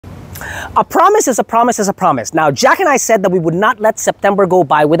A promise is a promise is a promise. Now, Jack and I said that we would not let September go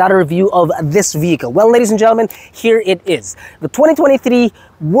by without a review of this vehicle. Well, ladies and gentlemen, here it is. The 2023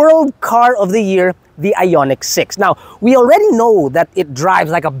 World Car of the Year, the IONIQ 6. Now, we already know that it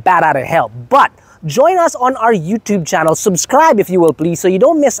drives like a bat out of hell, but join us on our YouTube channel. Subscribe if you will, please, so you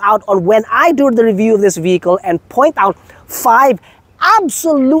don't miss out on when I do the review of this vehicle and point out 5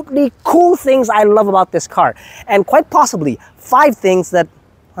 absolutely cool things I love about this car, and quite possibly 5 things that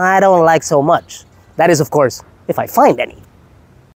I don't like so much. That is, of course, if I find any.